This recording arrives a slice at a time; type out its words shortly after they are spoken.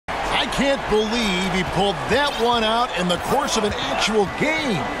can't believe he pulled that one out in the course of an actual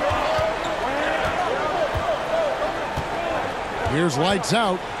game. Here's Lights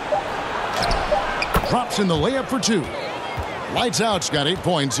Out. Drops in the layup for 2. Lights Out's got 8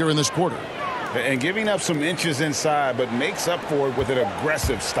 points here in this quarter. And giving up some inches inside, but makes up for it with an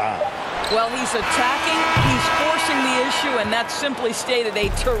aggressive style. Well, he's attacking, he's forcing the issue, and that simply stated a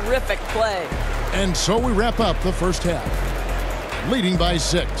terrific play. And so we wrap up the first half. Leading by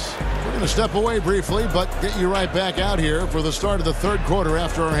 6. We're going to step away briefly, but get you right back out here for the start of the third quarter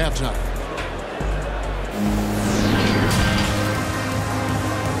after our halftime.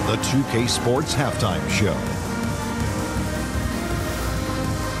 The 2K Sports Halftime Show.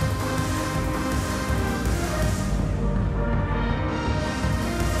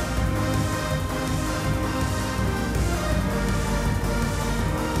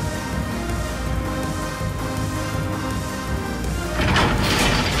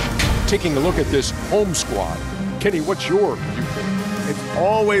 Taking a look at this home squad. Kenny, what's your viewpoint? It's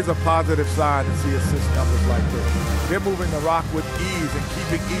always a positive sign to see assist numbers like this. They're moving the rock with ease and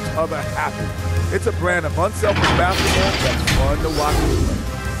keeping each other happy. It's a brand of unselfish basketball that's fun to watch and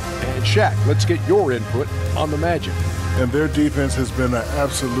play. And Shaq, let's get your input on the Magic. And their defense has been an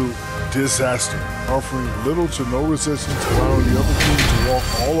absolute disaster, offering little to no resistance, allowing the other team to walk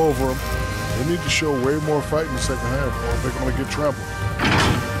all over them. They need to show way more fight in the second half, or they're going to get trampled.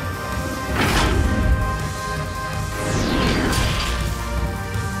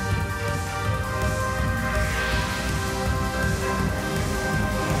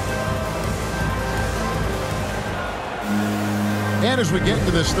 And as we get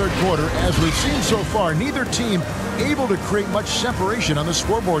into this third quarter, as we've seen so far, neither team able to create much separation on the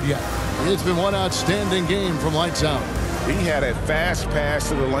scoreboard yet. It's been one outstanding game from Lights Out. He had a fast pass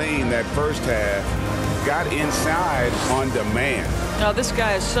to the lane that first half, got inside on demand. Now, this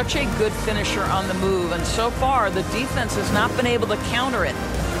guy is such a good finisher on the move, and so far the defense has not been able to counter it.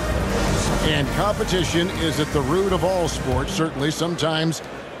 And competition is at the root of all sports. Certainly, sometimes,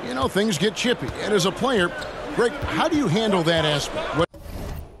 things get chippy. And as a player, Greg, how do you handle that aspect?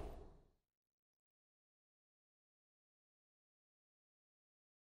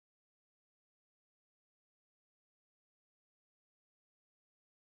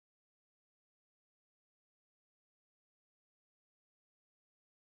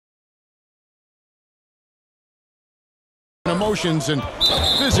 Emotions and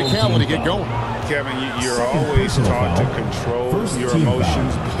physicality get going. Kevin, you're always taught to control your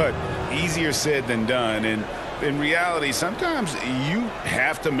emotions, but easier said than done. And in reality, sometimes you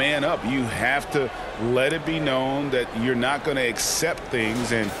have to man up. You have to let it be known that you're not going to accept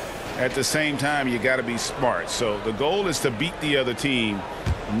things, and at the same time, you got to be smart. So the goal is to beat the other team,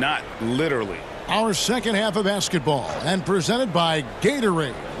 not literally. Our second half of basketball, and presented by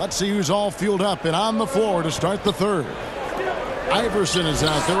Gatorade. Let's see who's all fueled up and on the floor to start the third. Iverson is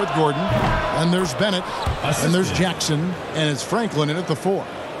out there with Gordon, and there's Bennett, and there's Jackson, and it's Franklin in at the 4.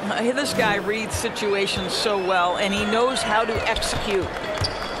 This guy reads situations so well, and he knows how to execute.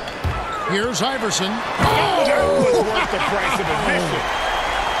 Here's Iverson. Oh, that was worth the price of admission.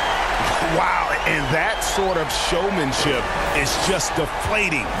 Wow, and that sort of showmanship is just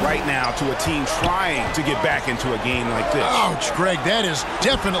deflating right now to a team trying to get back into a game like this. Ouch, Greg, that is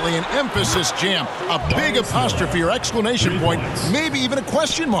definitely an emphasis jam. A big apostrophe or exclamation point, maybe even a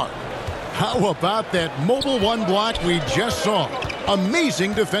question mark. How about that mobile one block we just saw?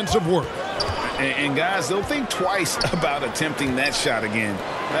 Amazing defensive work. And guys, they'll think twice about attempting that shot again.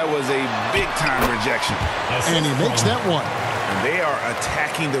 That was a big-time rejection. And he makes that one. And they are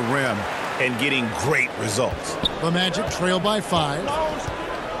attacking the rim and getting great results. The Magic trail by 5.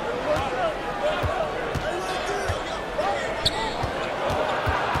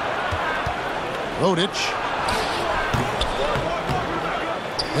 Rodic.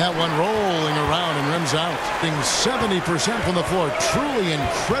 That one rolling around and rims out. 70% from the floor. Truly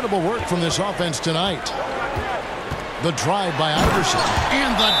incredible work from this offense tonight. The drive by Iverson.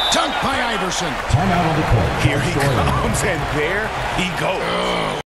 And the dunk by Iverson. Timeout on the court. Here he comes, and there he goes.